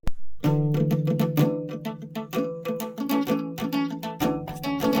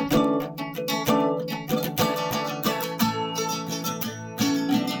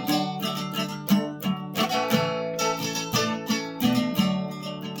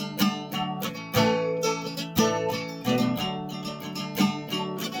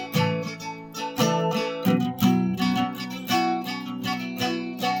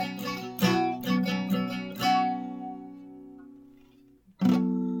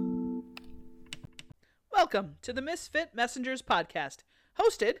Welcome to the Misfit Messengers podcast,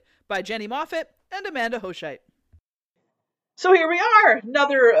 hosted by Jenny Moffat and Amanda Hoshite. So here we are,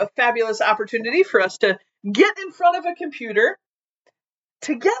 another fabulous opportunity for us to get in front of a computer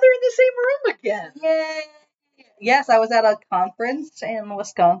together in the same room again. Yay! Yes, I was at a conference in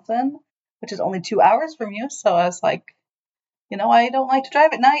Wisconsin, which is only 2 hours from you, so I was like, I don't like to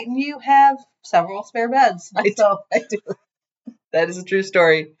drive at night, and you have several spare beds. I do. That is a true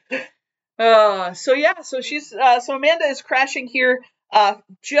story. So Amanda is crashing here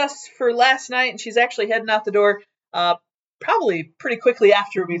just for last night, and she's actually heading out the door probably pretty quickly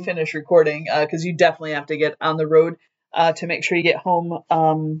after we finish recording, because you definitely have to get on the road to make sure you get home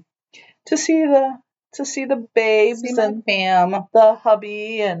to see the babes, see my fam, the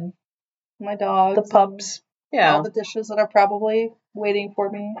hubby, and my dogs, the pups. Yeah, all the dishes that are probably waiting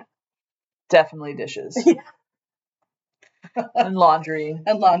for me. Definitely dishes. And laundry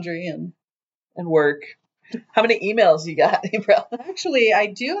and work. How many emails you got, April? Actually, I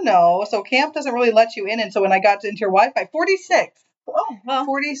do know. So camp doesn't really let you in, and so when I got into your Wi-Fi, 46. Oh, well,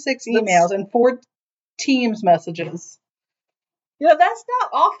 46 emails and 4 Teams messages. That's not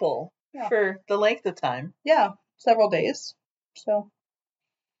awful for the length of time. Yeah, several days. So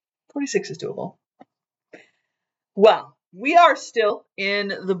 46 is doable. Well, we are still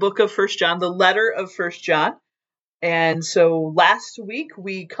in the book of 1 John, the letter of 1 John. And so last week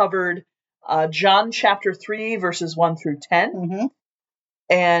we covered John chapter 3, verses 1 through 10. Mm-hmm.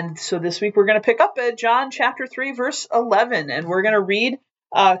 And so this week we're going to pick up at John chapter 3, verse 11. And we're going to read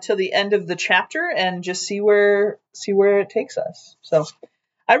till the end of the chapter and just see where it takes us. So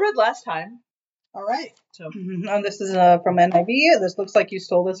I read last time. All right. So and this is from NIV. This looks like you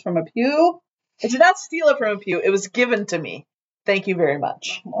stole this from a pew. I did not steal it from a pew. It was given to me. Thank you very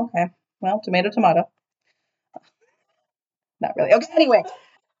much. Okay. Well, tomato. Not really. Okay, anyway.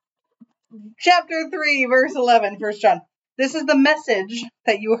 Chapter 3, verse 11, 1 John. This is the message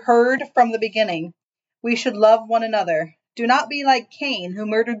that you heard from the beginning. We should love one another. Do not be like Cain, who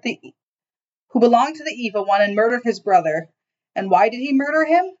belonged to the evil one and murdered his brother. And why did he murder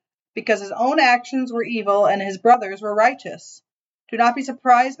him? Because his own actions were evil and his brothers were righteous. Do not be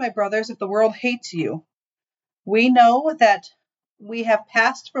surprised, my brothers, if the world hates you. We know that we have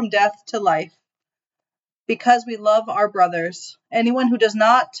passed from death to life, because we love our brothers. Anyone who does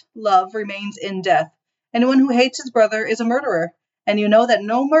not love remains in death. Anyone who hates his brother is a murderer, and you know that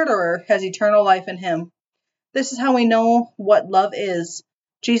no murderer has eternal life in him. This is how we know what love is.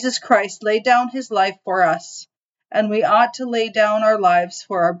 Jesus Christ laid down his life for us, and we ought to lay down our lives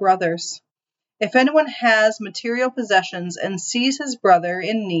for our brothers. If anyone has material possessions and sees his brother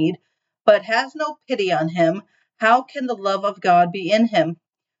in need, but has no pity on him, how can the love of God be in him?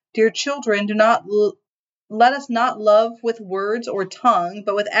 Dear children, let us not love with words or tongue,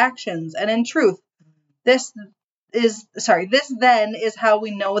 but with actions and in truth. This then is how we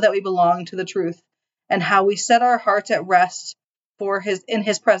know that we belong to the truth, and how we set our hearts at rest in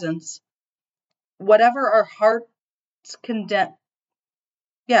his presence. Whenever our hearts condemn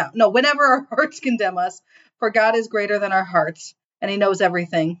us, for God is greater than our hearts, and he knows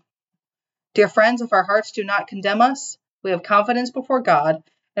everything. Dear friends, if our hearts do not condemn us, we have confidence before God,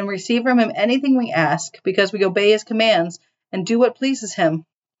 and receive from him anything we ask, because we obey his commands and do what pleases him.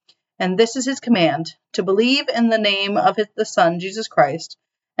 And this is his command, to believe in the name of the Son, Jesus Christ,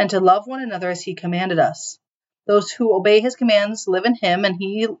 and to love one another as he commanded us. Those who obey his commands live in him, and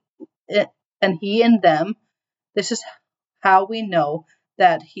he in them. This is how we know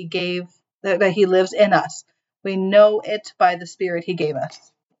that he lives in us. We know it by the Spirit he gave us.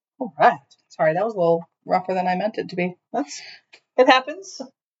 All right. Sorry, that was a little rougher than I meant it to be. It happens.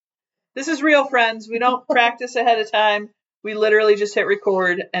 This is real, friends. We don't practice ahead of time. We literally just hit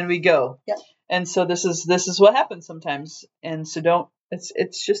record and we go. Yep. And so this is what happens sometimes. And so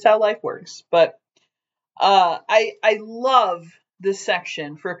it's just how life works. But I love this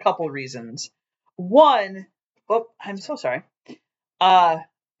section for a couple reasons. One, I'm so sorry.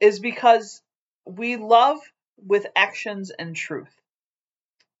 Is because we love with actions and truth.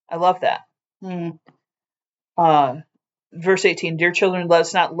 I love that. Verse 18, dear children, let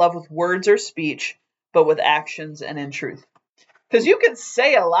us not love with words or speech, but with actions and in truth. Because you can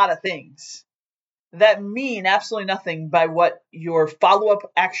say a lot of things that mean absolutely nothing by what your follow-up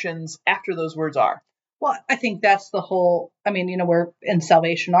actions after those words are. Well, I think that's the whole, we're in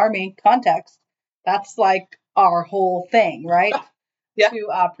Salvation Army context. That's like our whole thing, right? Yeah.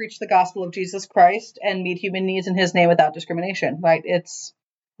 To preach the gospel of Jesus Christ and meet human needs in his name without discrimination, right? It's,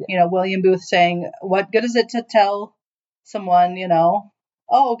 William Booth saying, what good is it to tell someone,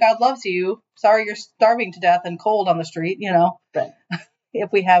 oh, God loves you. Sorry you're starving to death and cold on the street, Right.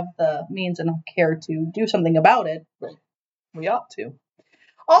 if we have the means and care to do something about it. Right. We ought to.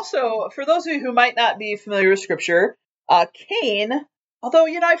 Also, for those of you who might not be familiar with Scripture, Cain, although,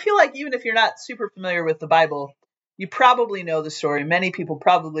 I feel like even if you're not super familiar with the Bible, you probably know the story. Many people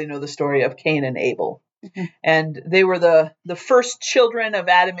probably know the story of Cain and Abel. Mm-hmm. And they were the first children of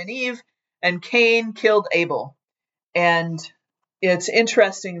Adam and Eve, and Cain killed Abel. And it's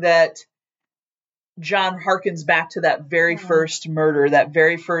interesting that John harkens back to that very first murder, that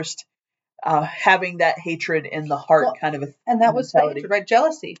very first having that hatred in the heart kind of a and that was hatred, right?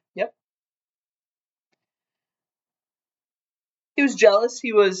 Jealousy. Yep. He was jealous.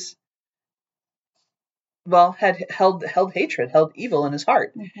 He was, had held hatred, held evil in his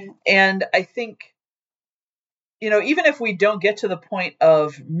heart. Mm-hmm. And I think, even if we don't get to the point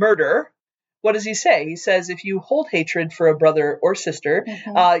of murder, what does he say? He says, if you hold hatred for a brother or sister,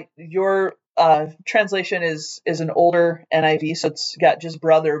 your translation is an older NIV, so it's got just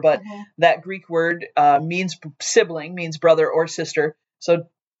brother, but that Greek word means sibling, means brother or sister. So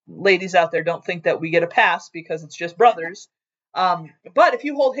ladies out there, don't think that we get a pass because it's just brothers. But if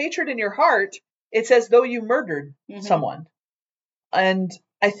you hold hatred in your heart, it's as though you murdered someone. And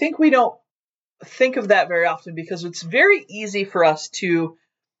I think we don't think of that very often because it's very easy for us to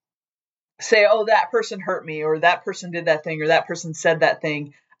say, oh, that person hurt me, or that person did that thing, or that person said that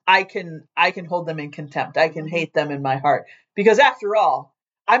thing. I can hold them in contempt. I can hate them in my heart. Because after all,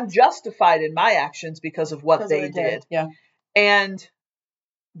 I'm justified in my actions because of what they did. Yeah. And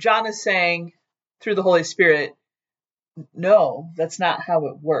John is saying through the Holy Spirit, no, that's not how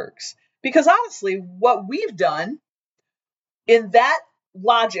it works. Because honestly, what we've done in that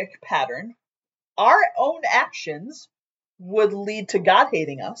logic pattern, our own actions would lead to God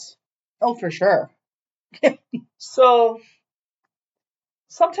hating us. Oh, for sure. So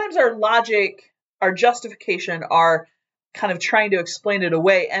sometimes our logic, our justification, our kind of trying to explain it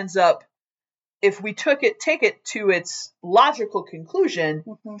away ends up, if we take it to its logical conclusion,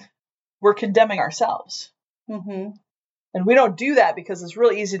 we're condemning ourselves. And we don't do that because it's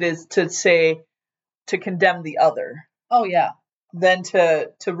really easy to condemn the other. Oh, yeah. Than to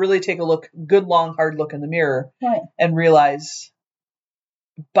really take a good, long, hard look in the mirror and realize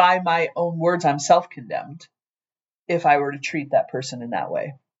by my own words, I'm self-condemned if I were to treat that person in that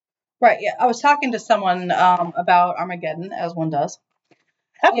way. Right. Yeah. I was talking to someone about Armageddon, as one does.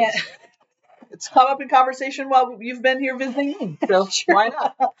 Yeah. It's come up in conversation while you've been here visiting me. So why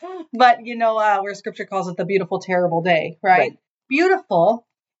not? But where Scripture calls it the beautiful, terrible day, right? Beautiful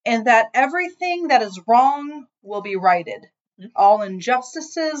in that everything that is wrong will be righted. All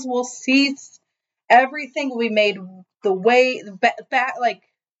injustices will cease. Everything will be made the way back, like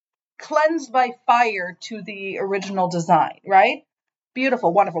cleansed by fire to the original design, right?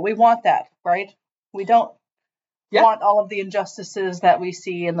 Beautiful, wonderful. We want that, right? We don't want all of the injustices that we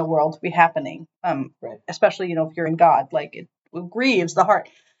see in the world to be happening. Especially, if you're in God, like it grieves the heart.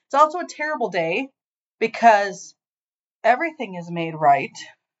 It's also a terrible day because everything is made right.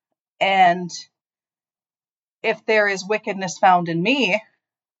 And if there is wickedness found in me,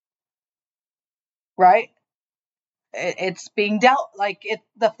 right, it's being dealt, like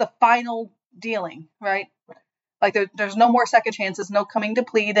the final dealing, right? Like there's no more second chances, no coming to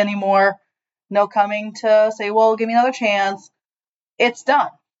plead anymore, no coming to say, well, give me another chance. It's done.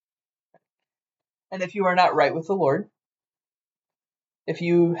 And if you are not right with the Lord, if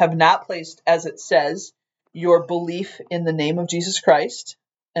you have not placed, as it says, your belief in the name of Jesus Christ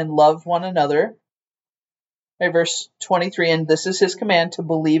and love one another, verse 23, and this is his command, to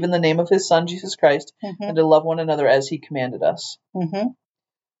believe in the name of his Son, Jesus Christ, and to love one another as he commanded us.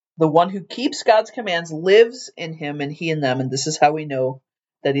 The one who keeps God's commands lives in him and he in them, and this is how we know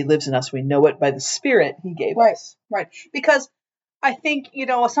that he lives in us. We know it by the Spirit he gave us. Right. Because I think,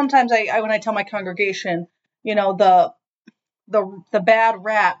 sometimes I when I tell my congregation, the bad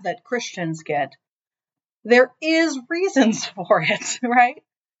rap that Christians get, there is reasons for it, right?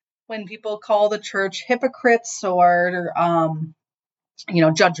 When people call the church hypocrites or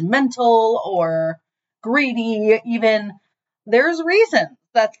judgmental or greedy, even, there's reason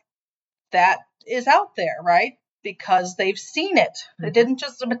that is out there, right? Because they've seen it. It didn't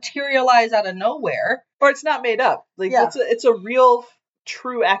just materialize out of nowhere. Or it's not made up. It's a real,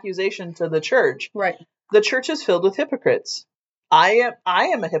 true accusation to the church. Right. The church is filled with hypocrites. I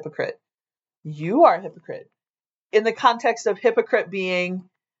am a hypocrite. You are a hypocrite. In the context of hypocrite being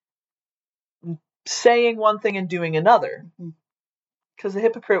saying one thing and doing another. Because the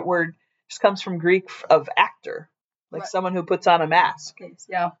hypocrite word just comes from Greek of actor, like someone who puts on a mask.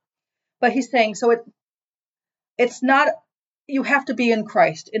 Yeah. But he's saying, so it's not, you have to be in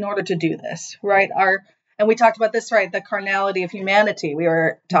Christ in order to do this, right? And we talked about this, right? The carnality of humanity. We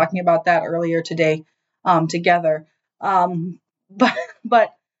were talking about that earlier today together.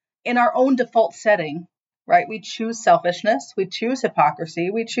 But in our own default setting, right? We choose selfishness. We choose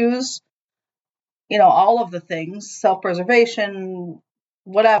hypocrisy. We choose, all of the things, self-preservation,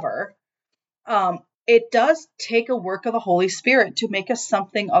 whatever. It does take a work of the Holy Spirit to make us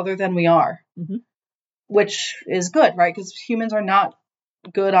something other than we are, which is good, right? Because humans are not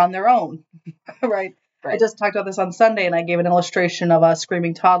good on their own, right? I just talked about this on Sunday, and I gave an illustration of a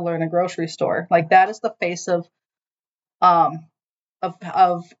screaming toddler in a grocery store. Like, that is the face of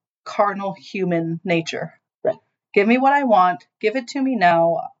carnal human nature. Right. Give me what I want. Give it to me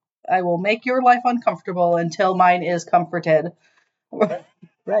now. I will make your life uncomfortable until mine is comforted.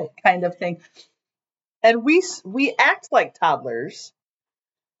 Right. Kind of thing. And we act like toddlers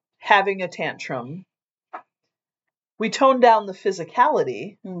having a tantrum. We tone down the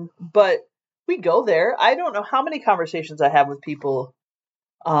physicality, but we go there. I don't know how many conversations I have with people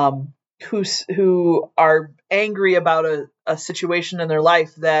who are angry about a situation in their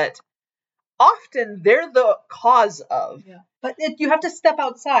life that often they're the cause of. Yeah. But you have to step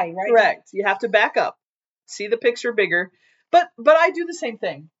outside, right? Correct. You have to back up, see the picture bigger. But I do the same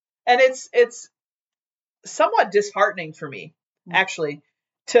thing, and it's somewhat disheartening for me, actually,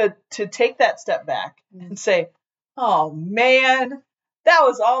 to take that step back and say, oh man, that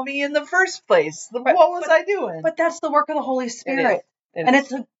was all me in the first place. What was I doing? But that's the work of the Holy Spirit.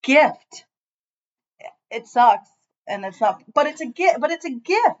 It's a gift. It sucks, and it's not, but it's a gift. But it's a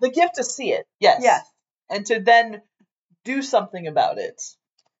gift. The gift to see it, yes, and to then do something about it,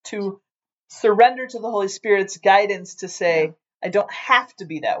 to surrender to the Holy Spirit's guidance to say, I don't have to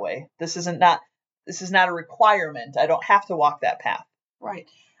be that way. This is not a requirement. I don't have to walk that path. Right.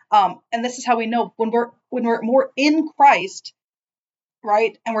 And this is how we know when we're more in Christ,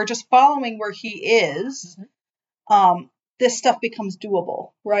 right? And we're just following where He is. This stuff becomes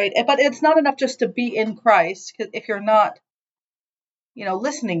doable, right? But it's not enough just to be in Christ if you're not,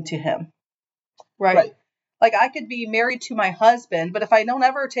 listening to Him, right? Like, I could be married to my husband, but if I don't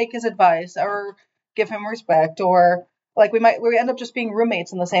ever take his advice or give him respect, or like we end up just being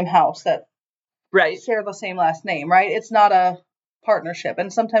roommates in the same house that share the same last name, right? It's not a partnership.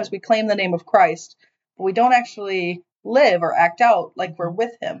 And sometimes we claim the name of Christ, but we don't actually live or act out like we're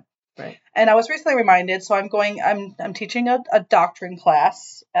with Him. Right. And I was recently reminded, so I'm teaching a doctrine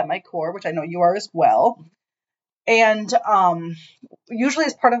class at my core, which I know you are as well. And usually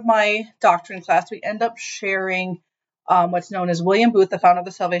as part of my doctrine class, we end up sharing what's known as William Booth, the founder of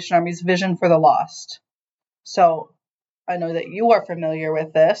the Salvation Army's vision for the lost. So I know that you are familiar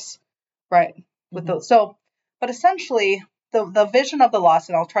with this, right? But essentially the vision of the lost,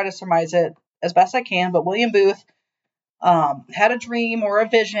 and I'll try to surmise it as best I can, but William Booth had a dream or a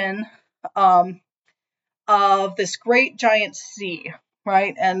vision of this great giant sea,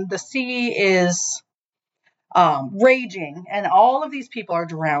 right? And the sea is raging, and all of these people are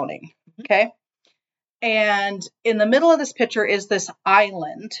drowning, okay? And in the middle of this picture is this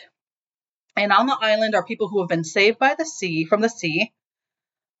island. And on the island are people who have been saved by the sea, from the sea,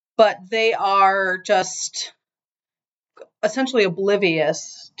 but they are just essentially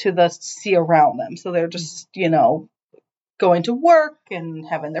oblivious to the sea around them. So they're just, going to work and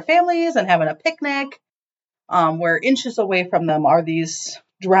having their families and having a picnic, where inches away from them are these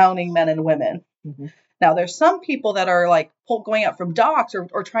drowning men and women. Now, there's some people that are like going up from docks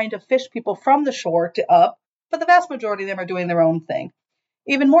or trying to fish people from the shore up, but the vast majority of them are doing their own thing.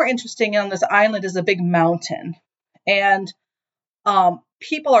 Even more interesting, on this island is a big mountain, and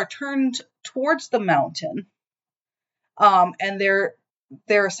people are turned towards the mountain, and they're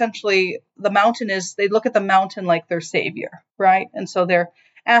essentially, the mountain is, they look at the mountain like their savior, right? And so they're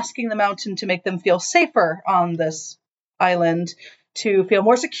asking the mountain to make them feel safer on this island, to feel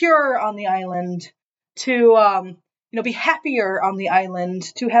more secure on the island, to be happier on the island,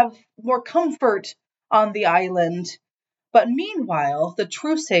 to have more comfort on the island. But meanwhile, the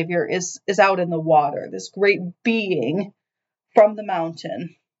true savior is out in the water, this great being from the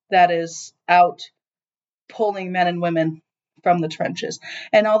mountain that is out pulling men and women from the trenches.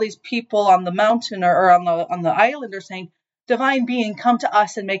 And all these people on the mountain or on the island are saying, divine being, come to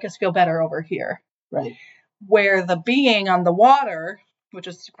us and make us feel better over here. Right. Where the being on the water, which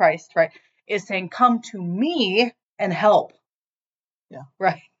is Christ, right, is saying, come to me and help. Yeah.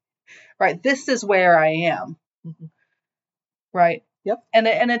 Right. This is where I am. Right. Yep. And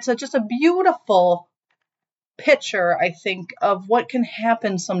it's just a beautiful picture, I think, of what can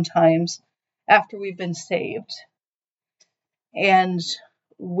happen sometimes after we've been saved. And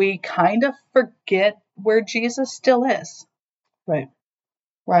we kind of forget where Jesus still is. Right.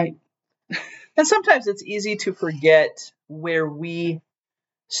 Right. And sometimes it's easy to forget where we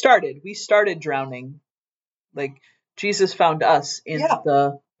started. We started drowning. Like Jesus found us in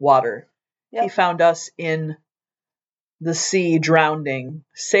the water. He found us in the sea drowning,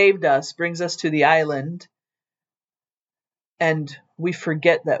 saved us, brings us to the island, and we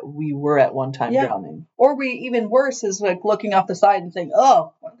forget that we were at one time drowning. Or we, even worse, is like looking off the side and saying,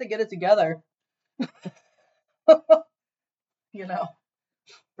 oh, why don't they get it together?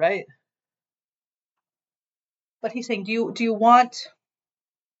 Right. But he's saying, do you want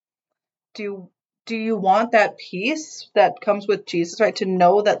that peace that comes with Jesus, right? To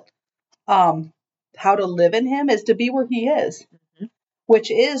know that how to live in him is to be where he is,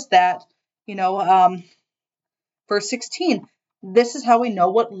 which is that, verse 16, this is how we know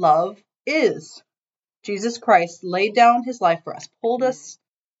what love is. Jesus Christ laid down his life for us, pulled us,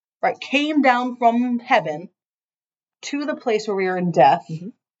 right, came down from heaven to the place where we are in death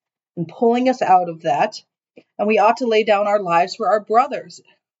and pulling us out of that. And we ought to lay down our lives for our brothers,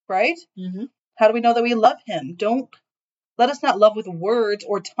 right? How do we know that we love him? Let us not love with words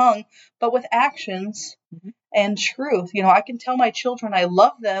or tongue, but with actions and truth. I can tell my children I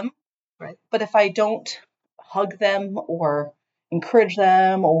love them, right? But if I don't hug them or encourage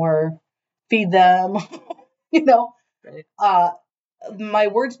them or feed them, right. My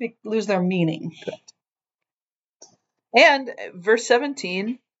words lose their meaning. Correct. And verse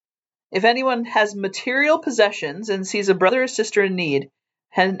 17, if anyone has material possessions and sees a brother or sister in need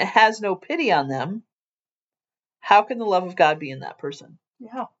and has no pity on them, how can the love of God be in that person?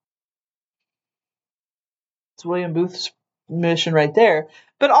 Yeah. It's William Booth's mission right there.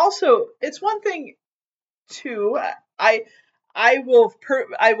 But also, it's one thing too. I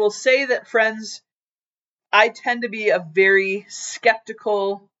will say that, friends, I tend to be a very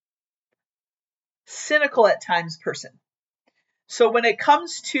skeptical, cynical at times person. So when it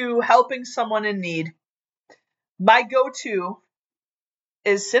comes to helping someone in need, my go-to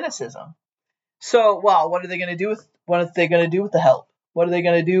is cynicism. So, what are they going to do with the help? What are they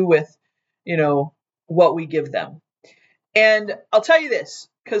going to do with, what we give them? And I'll tell you this,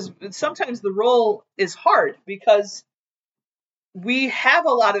 because sometimes the role is hard, because we have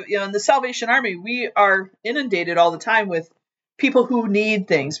a lot of, in the Salvation Army, we are inundated all the time with people who need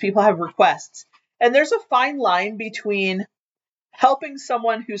things. People have requests. And there's a fine line between helping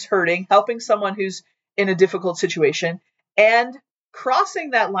someone who's hurting, helping someone who's in a difficult situation, and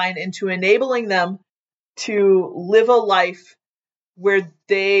crossing that line into enabling them to live a life where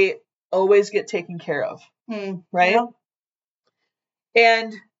they always get taken care of. Right? Yeah.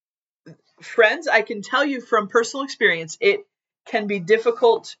 And friends, I can tell you from personal experience, it can be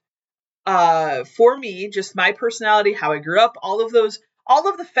difficult for me, just my personality, how I grew up, all of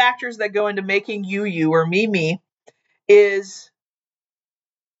the factors that go into making you or me, is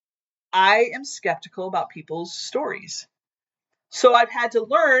I am skeptical about people's stories. So I've had to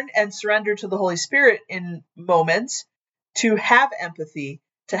learn and surrender to the Holy Spirit in moments to have empathy,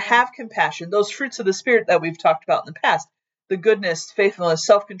 to have compassion, those fruits of the Spirit that we've talked about in the past, the goodness, faithfulness,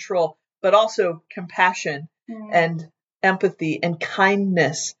 self-control, but also compassion and empathy and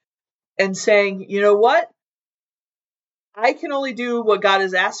kindness, and saying, you know what? I can only do what God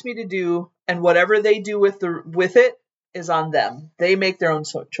has asked me to do, and whatever they do with it is on them. They make their own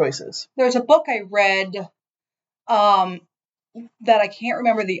choices. There's a book I read that I can't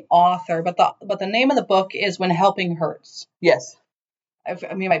remember the author, but the name of the book is When Helping Hurts. Yes.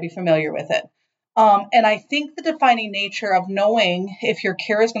 You might be familiar with it. And I think the defining nature of knowing if your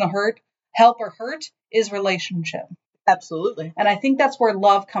care is going to help or hurt is relationship. Absolutely. And I think that's where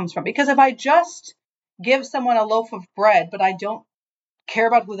love comes from. Because if I just give someone a loaf of bread, but I don't care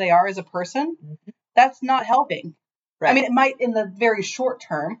about who they are as a person, that's not helping. Right. I mean, it might in the very short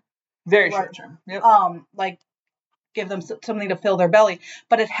term. Very short term. Yep. Like give them something to fill their belly,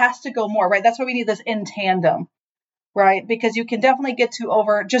 but it has to go more, right? That's why we need this in tandem, right? Because you can definitely get to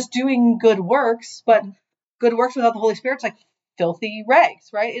over just doing good works, but good works without the Holy Spirit's like filthy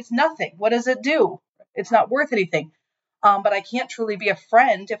rags, right? It's nothing. What does it do? It's not worth anything. But I can't truly be a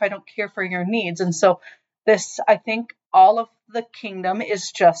friend if I don't care for your needs. And so I think all of the kingdom is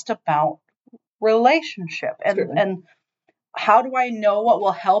just about relationship. And how do I know what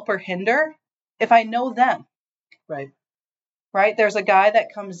will help or hinder? If I know them. Right. There's a guy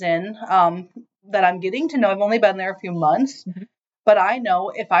that comes in that I'm getting to know. I've only been there a few months, but I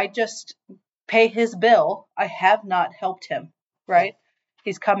know if I just pay his bill, I have not helped him. Right.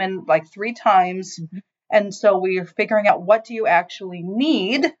 He's come in like 3 times. And so we're figuring out, what do you actually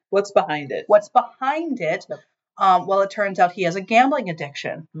need? What's behind it? Yep. Well, it turns out he has a gambling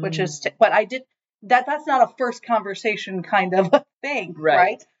addiction, which is, but that's not a first conversation kind of a thing.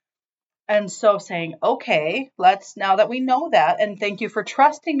 Right. And so saying, okay, now that we know that, and thank you for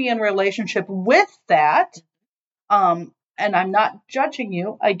trusting me in relationship with that. And I'm not judging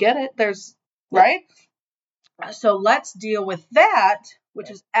you. I get it. Right? So let's deal with that,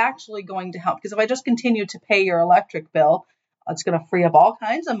 which is actually going to help. Because if I just continue to pay your electric bill, it's going to free up all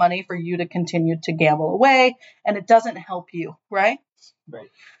kinds of money for you to continue to gamble away, and it doesn't help you, right? Right.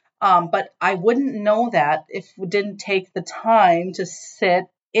 But I wouldn't know that if we didn't take the time to sit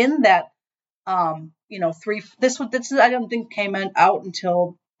in that, this I don't think came out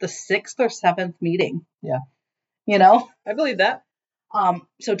until the 6th or 7th meeting. Yeah. I believe that.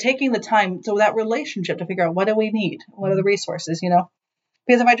 So taking the time, so that relationship to figure out what do we need? What are the resources,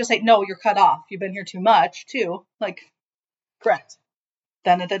 Because if I just say, no, you're cut off, you've been here too much, too, correct.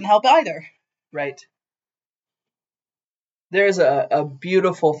 Then it didn't help either. Right. There's a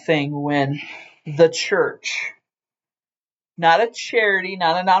beautiful thing when the church, not a charity,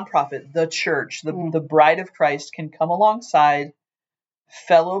 not a nonprofit, the church, the bride of Christ can come alongside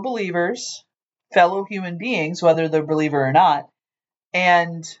fellow believers, fellow human beings, whether they're a believer or not,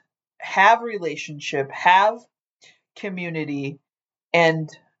 and have relationship, have community, and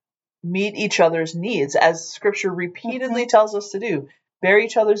meet each other's needs, as scripture repeatedly tells us to do. Bear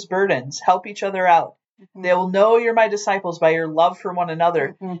each other's burdens, help each other out. They will know you're my disciples by your love for one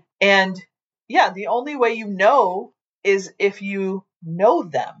another. And the only way you know is if you know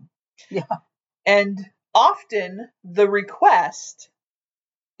them. Yeah. And often the request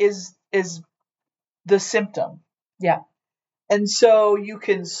is the symptom. Yeah. And so you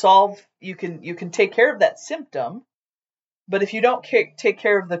can take care of that symptom, but if you don't take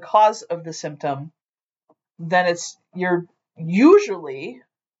care of the cause of the symptom, then you're usually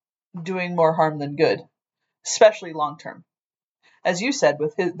doing more harm than good, especially long term. As you said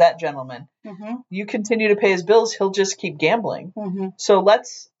with that gentleman, you continue to pay his bills, he'll just keep gambling. So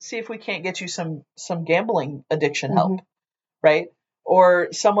let's see if we can't get you some gambling addiction help, right? Or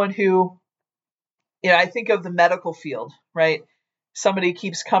someone who, I think of the medical field, right? Somebody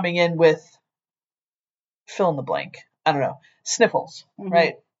keeps coming in with fill in the blank, I don't know, sniffles,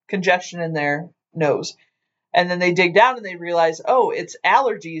 right? Congestion in their nose. And then they dig down and they realize, oh, it's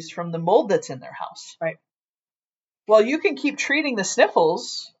allergies from the mold that's in their house. Right. Well, you can keep treating the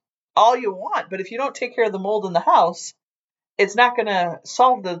sniffles all you want, but if you don't take care of the mold in the house, it's not going to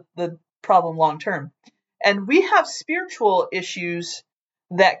solve the problem long term. And we have spiritual issues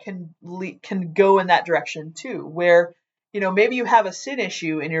that can go in that direction too, where, maybe you have a sin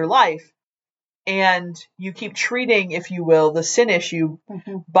issue in your life and you keep treating, if you will, the sin issue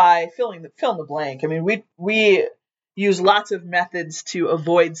by fill in the blank. I mean, we use lots of methods to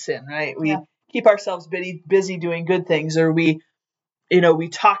avoid sin, right? We keep ourselves busy doing good things, or we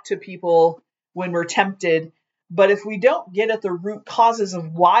talk to people when we're tempted. But if we don't get at the root causes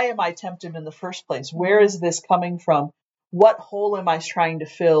of why am I tempted in the first place? Where is this coming from? What hole am I trying to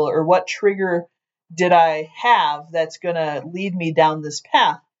fill? Or what trigger did I have that's going to lead me down this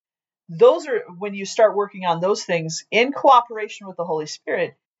path? Those are when you start working on those things in cooperation with the Holy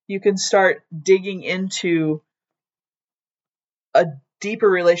Spirit, you can start digging into a deeper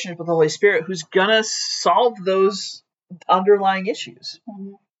relationship with the Holy Spirit who's going to solve those underlying issues.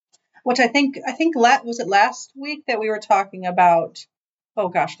 Which I think was it last week that we were talking about? Oh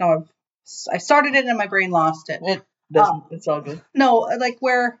gosh, no, I started it and my brain lost it. It doesn't. It's all good. No, like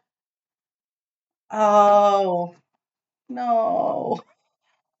where? Oh no!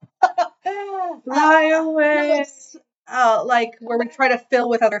 Fly away. Like where we try to fill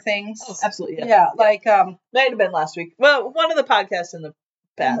with other things. Oh, absolutely. Yeah. Like might have been last week. Well, one of the podcasts in the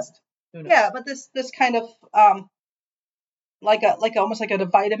past. Yeah, but this kind of like almost like a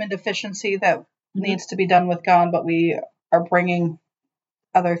vitamin deficiency that needs to be done with God, but we are bringing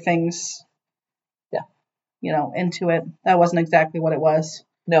other things, into it. That wasn't exactly what it was.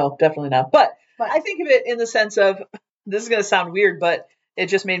 No, definitely not. But I think of it in the sense of, this is going to sound weird, but it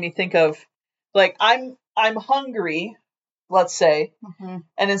just made me think of, like, I'm hungry, let's say,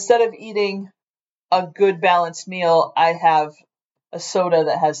 and instead of eating a good balanced meal, I have a soda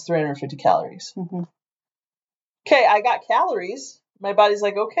that has 350 calories. Okay, I got calories. My body's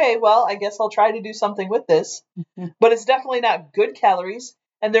like, okay, well, I guess I'll try to do something with this. But it's definitely not good calories,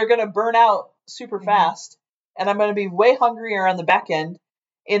 and they're going to burn out super fast, and I'm going to be way hungrier on the back end,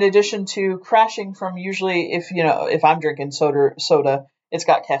 in addition to crashing from, usually if I'm drinking soda, it's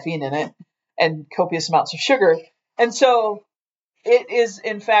got caffeine in it and copious amounts of sugar. And so it is,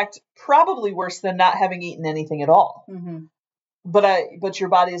 in fact, probably worse than not having eaten anything at all. But your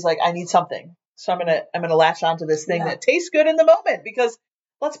body is like, I need something. So I'm gonna latch onto this thing that tastes good in the moment, because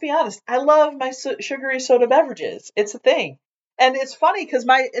let's be honest, I love my sugary soda beverages. It's a thing. And it's funny because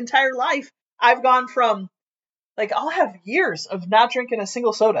my entire life, I've gone from, like, I'll have years of not drinking a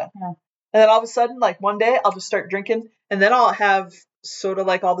single soda. Yeah. And then all of a sudden, like, one day I'll just start drinking, and then I'll have soda,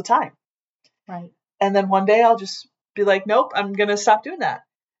 like, all the time. Right. And then one day I'll just be like, nope, I'm going to stop doing that.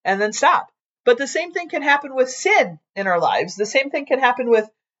 And then stop. But the same thing can happen with sin in our lives. The same thing can happen with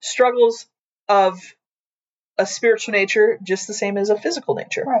struggles of a spiritual nature, just the same as a physical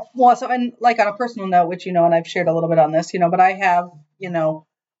nature. Right. Well, so, and like on a personal note, which, and I've shared a little bit on this, but I have,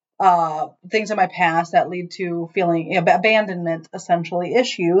 things in my past that lead to feeling abandonment, essentially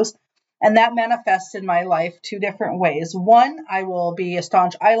issues. And that manifests in my life 2 different ways. One, I will be a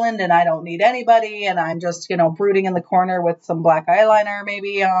staunch island and I don't need anybody. And I'm just, brooding in the corner with some black eyeliner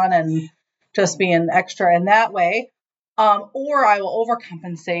maybe on and just being extra in that way. Or I will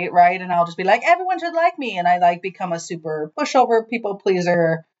overcompensate, right? And I'll just be like, everyone should like me. And I become a super pushover people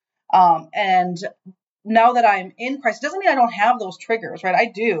pleaser. And now that I'm in Christ, it doesn't mean I don't have those triggers, right? I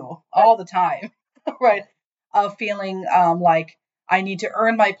do all the time, right? Of feeling like I need to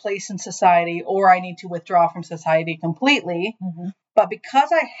earn my place in society or I need to withdraw from society completely. Mm-hmm. But because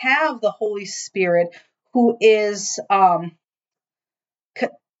I have the Holy Spirit who is,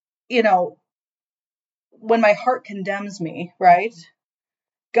 when my heart condemns me, right?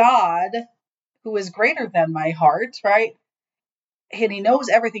 God, who is greater than my heart, right? And he knows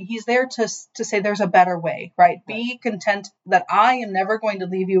everything. He's there to say there's a better way, right? Be content that I am never going to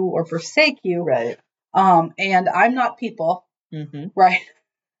leave you or forsake you. Right. And I'm not people, right?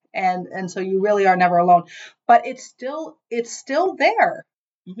 And so you really are never alone. But it's still there.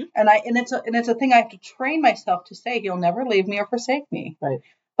 Mm-hmm. And it's a thing I have to train myself to say, he'll never leave me or forsake me. Right.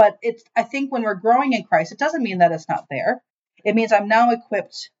 But I think when we're growing in Christ, it doesn't mean that it's not there. It means I'm now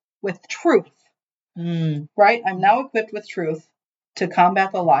equipped with truth. Right? I'm now equipped with truth to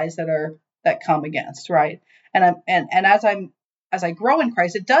combat the lies that come against, right? And as I grow in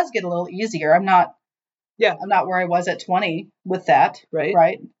Christ, it does get a little easier. I'm not where I was at 20 with that.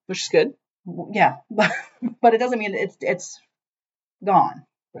 Right. Which is good. Yeah. But it doesn't mean it's gone.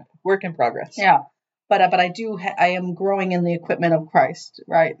 Right. Work in progress. Yeah. But I am growing in the equipment of Christ,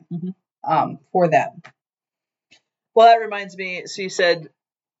 right? For that. Well, that reminds me. So you said,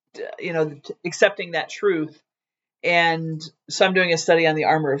 accepting that truth. And so I'm doing a study on the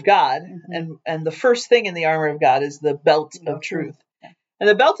armor of God. And the first thing in the armor of God is the belt of truth. Yeah. And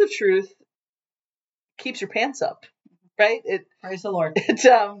the belt of truth keeps your pants up, right? Praise the Lord.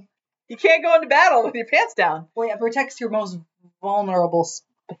 You can't go into battle with your pants down. Well, yeah, it protects your most vulnerable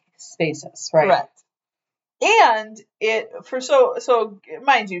spaces, right? Correct. And so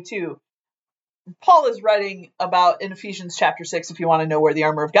mind you too, Paul is writing about in Ephesians chapter 6, if you want to know where the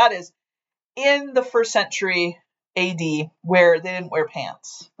armor of God is, in the 1st century AD, where they didn't wear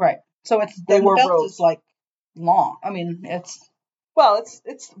pants. Right. So the belt robes. Is like long. I mean, it's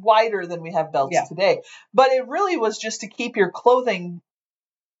wider than we have belts today. But it really was just to keep your clothing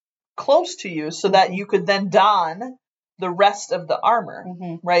close to you so that you could then don the rest of the armor,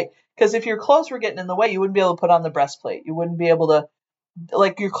 right? Because if your clothes were getting in the way, you wouldn't be able to put on the breastplate. You wouldn't be able to,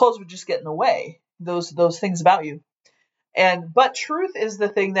 your clothes would just get in the way. Those things about you. But truth is the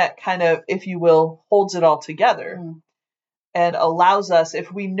thing that kind of, if you will, holds it all together and allows us,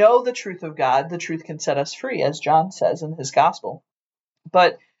 if we know the truth of God, the truth can set us free, as John says in his gospel.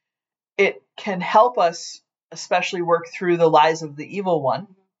 But it can help us especially work through the lies of the evil one,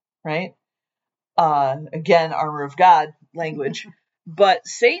 right? Again, armor of God language. But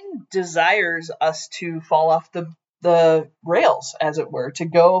Satan desires us to fall off the rails, as it were, to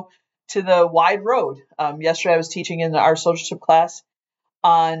go to the wide road. Yesterday I was teaching in our soldiership class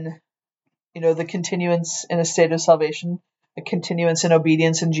on, the continuance in a state of salvation, a continuance in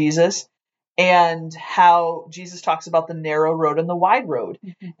obedience in Jesus, and how Jesus talks about the narrow road and the wide road,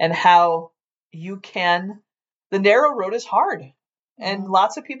 and how the narrow road is hard, and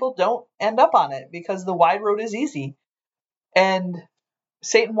lots of people don't end up on it because the wide road is easy. And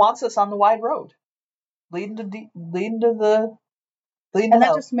Satan wants us on the wide road, leading to the and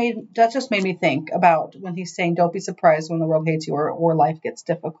that just made me think about when he's saying, don't be surprised when the world hates you or life gets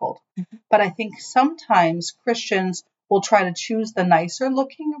difficult. But I think sometimes Christians will try to choose the nicer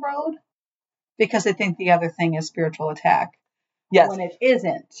looking road because they think the other thing is spiritual attack. Yes. When it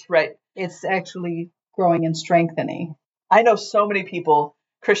isn't. Right. It's actually growing and strengthening. I know so many people,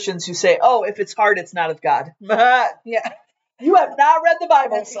 Christians, who say, oh, if it's hard, it's not of God. Yeah. You have not read the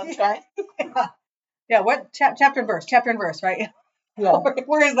Bible, sunshine. Yeah. What chapter and verse, right? Yeah.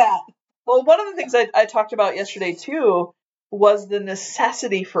 Where is that? Well, one of the things I talked about yesterday too was the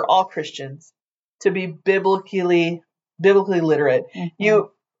necessity for all Christians to be biblically literate.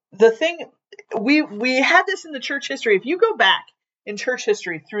 The thing we had this in the church history. If you go back in church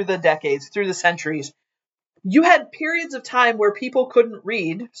history through the decades, through the centuries, you had periods of time where people couldn't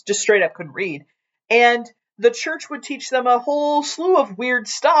read, just straight up couldn't read. And the church would teach them a whole slew of weird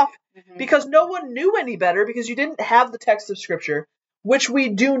stuff because no one knew any better, because you didn't have the text of Scripture, which we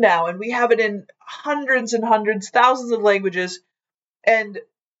do now. And we have it in hundreds and hundreds, thousands of languages. And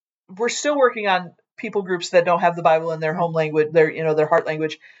we're still working on people groups that don't have the Bible in their home language, their heart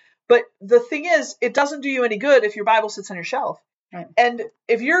language. But the thing is, it doesn't do you any good if your Bible sits on your shelf. Right. And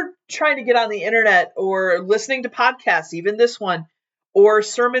if you're trying to get on the internet or listening to podcasts, even this one, or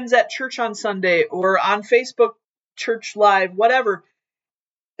sermons at church on Sunday or on Facebook Church Live, whatever,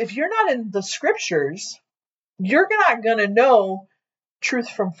 if you're not in the Scriptures, you're not going to know truth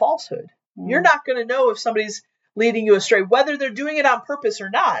from falsehood. You're not going to know if somebody's leading you astray, whether they're doing it on purpose or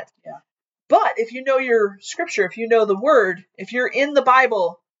not. Yeah. But if you know your Scripture, if you know the Word, if you're in the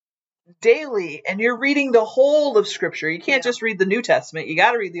Bible daily and you're reading the whole of Scripture, you can't just read the New Testament, you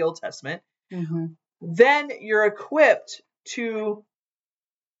got to read the Old Testament, then you're equipped to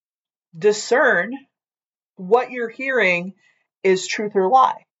discern what you're hearing is truth or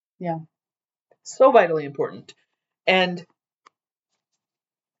lie. Yeah. So vitally important. And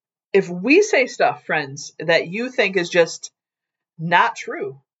if we say stuff, friends, that you think is just not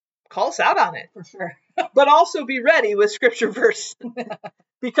true, call us out on it. For sure. But also be ready with Scripture verse.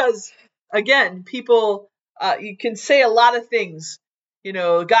 Because, again, people, you can say a lot of things.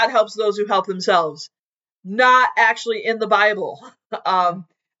 God helps those who help themselves. Not actually in the Bible.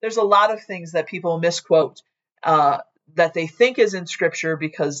 There's a lot of things that people misquote that they think is in Scripture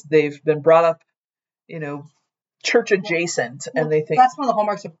because they've been brought up, church adjacent, and they think that's one of the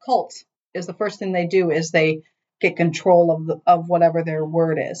hallmarks of cults. Is the first thing they do is they get control of whatever their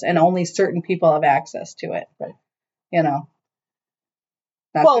word is, and only certain people have access to it. Right.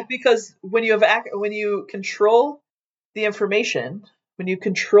 Because when you control the information, when you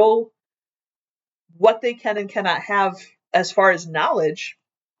control what they can and cannot have as far as knowledge,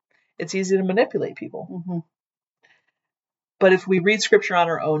 it's easy to manipulate people. But if we read Scripture on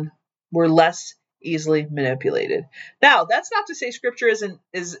our own, we're less easily manipulated. Now, that's not to say Scripture is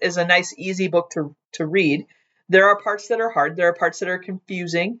a nice, easy book to read. There are parts that are hard. There are parts that are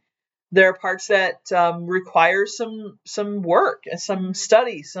confusing. There are parts that require some work and some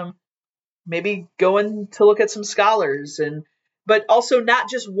study, some maybe going to look at some scholars, but also not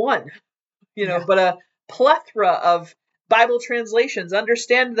just one, but a plethora of Bible translations.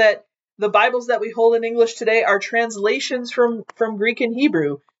 Understand that the Bibles that we hold in English today are translations from Greek and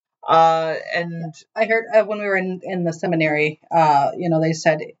Hebrew. And I heard when we were in the seminary, they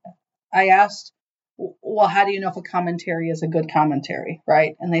said, I asked, well, how do you know if a commentary is a good commentary,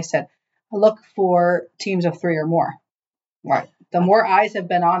 right? And they said, look for teams of 3 or more, right? The more eyes have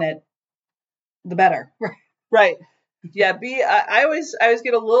been on it, the better. Right. Yeah. I always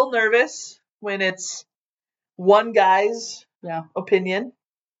get a little nervous when it's one guy's opinion.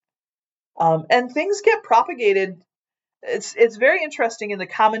 And things get propagated. It's very interesting in the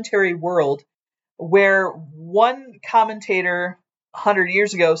commentary world, where one commentator 100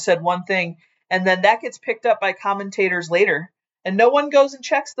 years ago said one thing, and then that gets picked up by commentators later, and no one goes and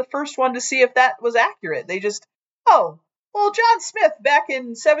checks the first one to see if that was accurate. They just, John Smith back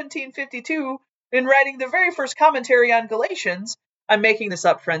in 1752, in writing the very first commentary on Galatians, I'm making this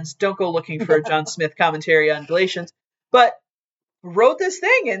up, friends, don't go looking for a John Smith commentary on Galatians, but wrote this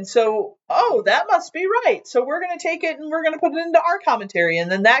thing, and so that must be right, so we're going to take it and we're going to put it into our commentary,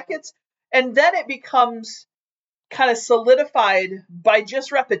 and then it becomes kind of solidified by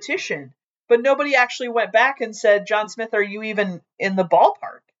just repetition, but nobody actually went back and said, John Smith, are you even in the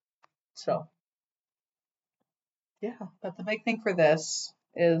ballpark? So yeah, but the big thing for this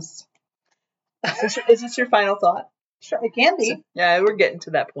is this your final thought? Sure, it can be. So, yeah, we're getting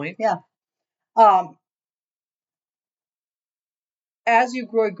to that point. Yeah. As you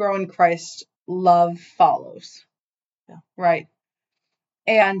grow in Christ, love follows. Yeah. Right.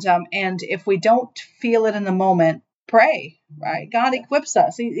 And if we don't feel it in the moment, pray. Right. God equips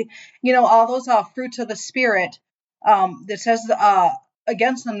us. All those fruits of the Spirit that says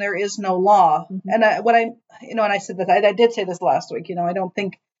against them there is no law. And I said that I did say this last week. I don't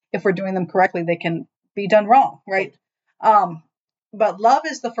think if we're doing them correctly they can be done wrong. Right. But love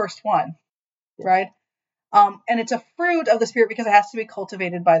is the first one. Right. And it's a fruit of the Spirit because it has to be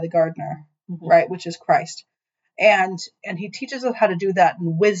cultivated by the gardener, right, which is Christ. And he teaches us how to do that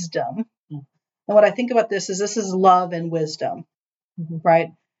in wisdom. And what I think about this is love and wisdom,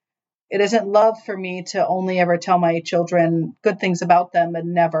 right? It isn't love for me to only ever tell my children good things about them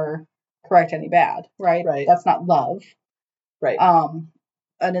and never correct any bad, right? Right. That's not love. Right.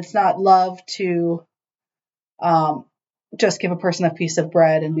 And it's not love to just give a person a piece of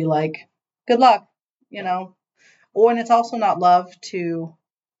bread and be like, good luck, you know. Or, and it's also not love to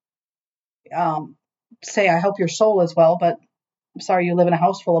say, I hope your soul is well, but I'm sorry you live in a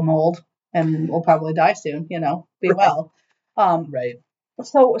house full of mold and will probably die soon, you know, be well. Right.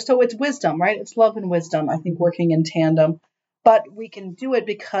 So it's wisdom, right? It's love and wisdom, I think, working in tandem. But we can do it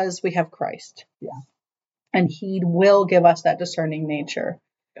because we have Christ. Yeah. And he will give us that discerning nature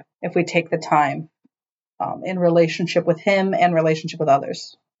if we take the time in relationship with him and relationship with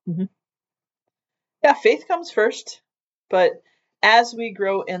others. Mm-hmm. Yeah, faith comes first. But as we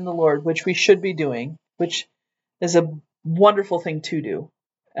grow in the Lord, which we should be doing, which is a wonderful thing to do,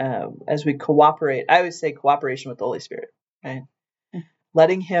 as we cooperate. I always say cooperation with the Holy Spirit, right?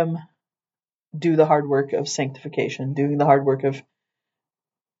 Letting him do the hard work of sanctification, doing the hard work of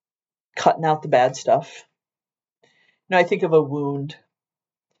cutting out the bad stuff. You know, I think of a wound.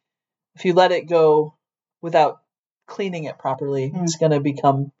 If you let it go without cleaning it properly, it's going to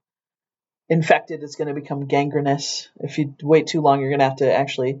become infected. It's going to become gangrenous. If you wait too long, you're going to have to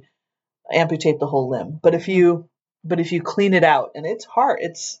actually amputate the whole limb. But if you clean it out, and it's hard,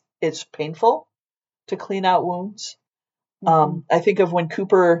 it's painful to clean out wounds. I think of when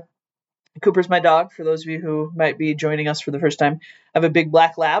Cooper's my dog, for those of you who might be joining us for the first time. I have a big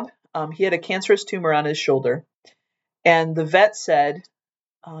black lab. He had a cancerous tumor on his shoulder. And the vet said,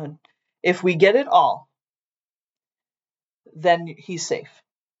 if we get it all, then he's safe.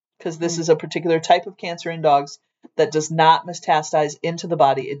 Because this is a particular type of cancer in dogs that does not metastasize into the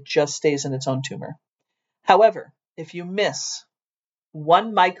body. It just stays in its own tumor. However, if you miss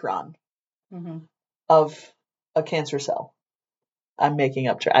 1 micron of a cancer cell, I'm making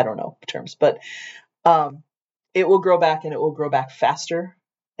up, I don't know terms, but it will grow back, and it will grow back faster,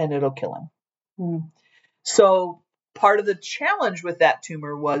 and it'll kill him. So part of the challenge with that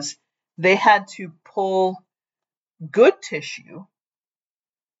tumor was they had to pull good tissue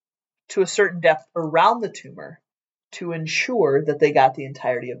to a certain depth around the tumor to ensure that they got the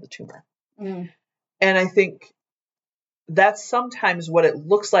entirety of the tumor. And I think that's sometimes what it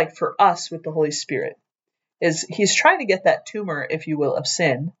looks like for us with the Holy Spirit, is he's trying to get that tumor, if you will, of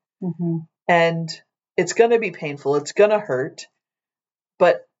sin. And it's going to be painful. It's going to hurt.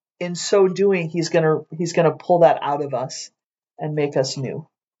 But in so doing, he's going to pull that out of us and make us new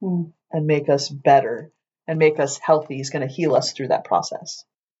and make us better and make us healthy. He's going to heal us through that process.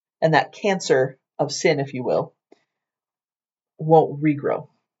 And that cancer of sin, if you will, won't regrow.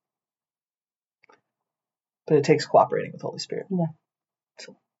 But it takes cooperating with the Holy Spirit. Yeah.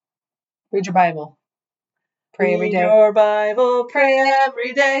 So, read your Bible. Pray every day. Read your Bible. Pray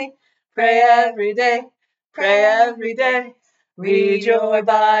every day. Pray every day. Pray every day. Read your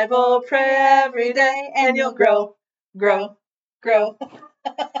Bible. Pray every day. And you'll grow, grow, grow.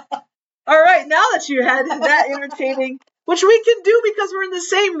 All right, now that you had that entertaining, which we can do because we're in the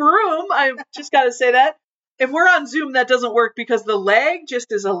same room, I've just got to say that. If we're on Zoom, that doesn't work because the lag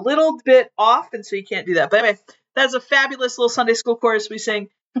just is a little bit off, and so you can't do that. But anyway, that's a fabulous little Sunday school chorus we sing.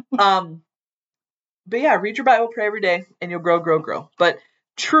 But yeah, read your Bible, pray every day, and you'll grow, grow, grow. But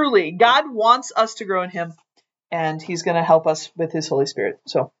truly, God wants us to grow in him, and he's going to help us with his Holy Spirit.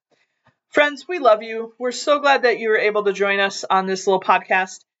 So, friends, we love you. We're so glad that you were able to join us on this little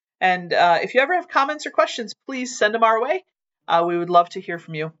podcast. And if you ever have comments or questions, please send them our way. We would love to hear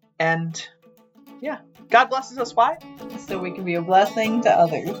from you. And yeah, God blesses us. Why? So we can be a blessing to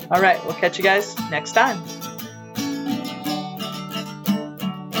others. All right, we'll catch you guys next time.